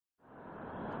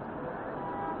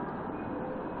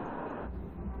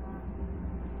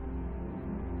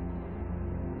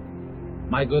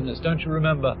My goodness, don't you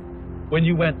remember when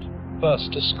you went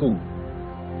first to school?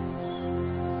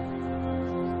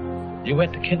 You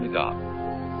went to kindergarten.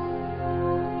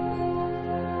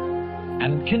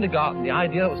 And in kindergarten, the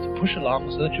idea was to push along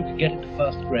so that you could get into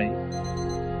first grade.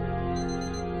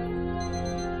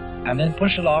 And then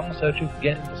push along so that you could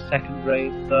get into second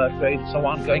grade, third grade, and so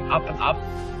on, going up and up.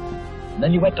 And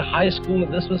then you went to high school,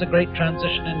 and this was a great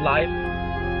transition in life.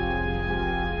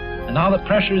 And now the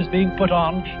pressure is being put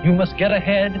on. You must get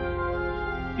ahead.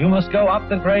 You must go up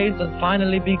the grades and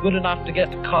finally be good enough to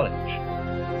get to college.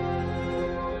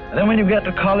 And then when you get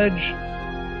to college,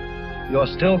 you're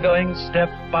still going step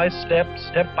by step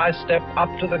up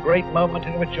to the great moment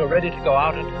in which you're ready to go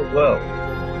out into the world.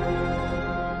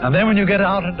 And then when you get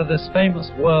out into this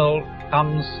famous world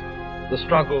comes the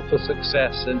struggle for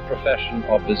success in profession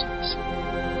or business.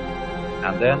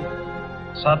 And then,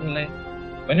 suddenly,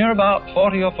 when you're about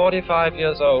 40 or 45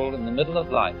 years old in the middle of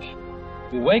life,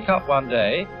 you wake up one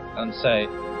day and say,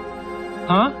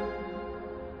 "Huh?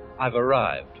 I've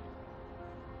arrived."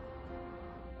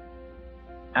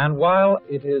 And while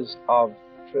it is of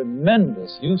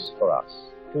tremendous use for us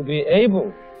to be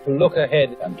able to look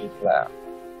ahead and to plan,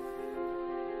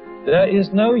 there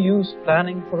is no use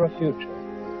planning for a future,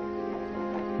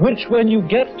 which when you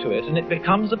get to it and it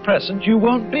becomes a present, you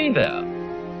won't be there.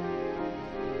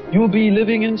 You'll be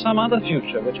living in some other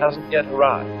future which hasn't yet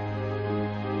arrived.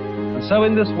 And so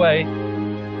in this way,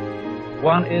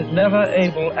 one is never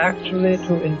able actually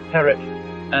to inherit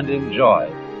and enjoy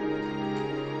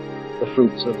the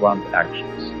fruits of one's actions.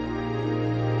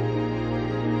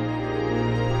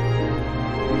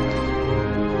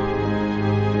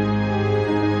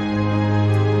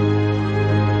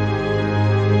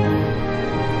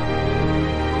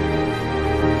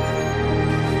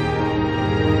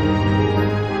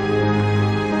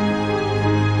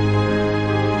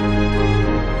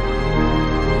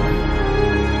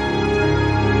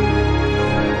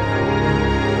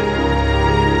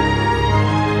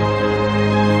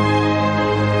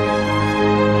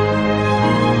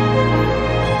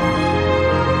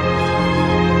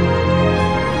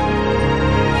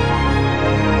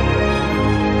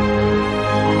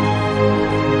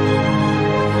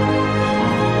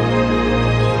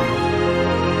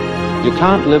 You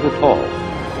can't live at all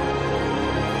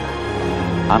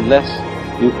unless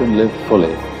you can live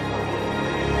fully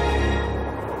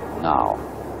now.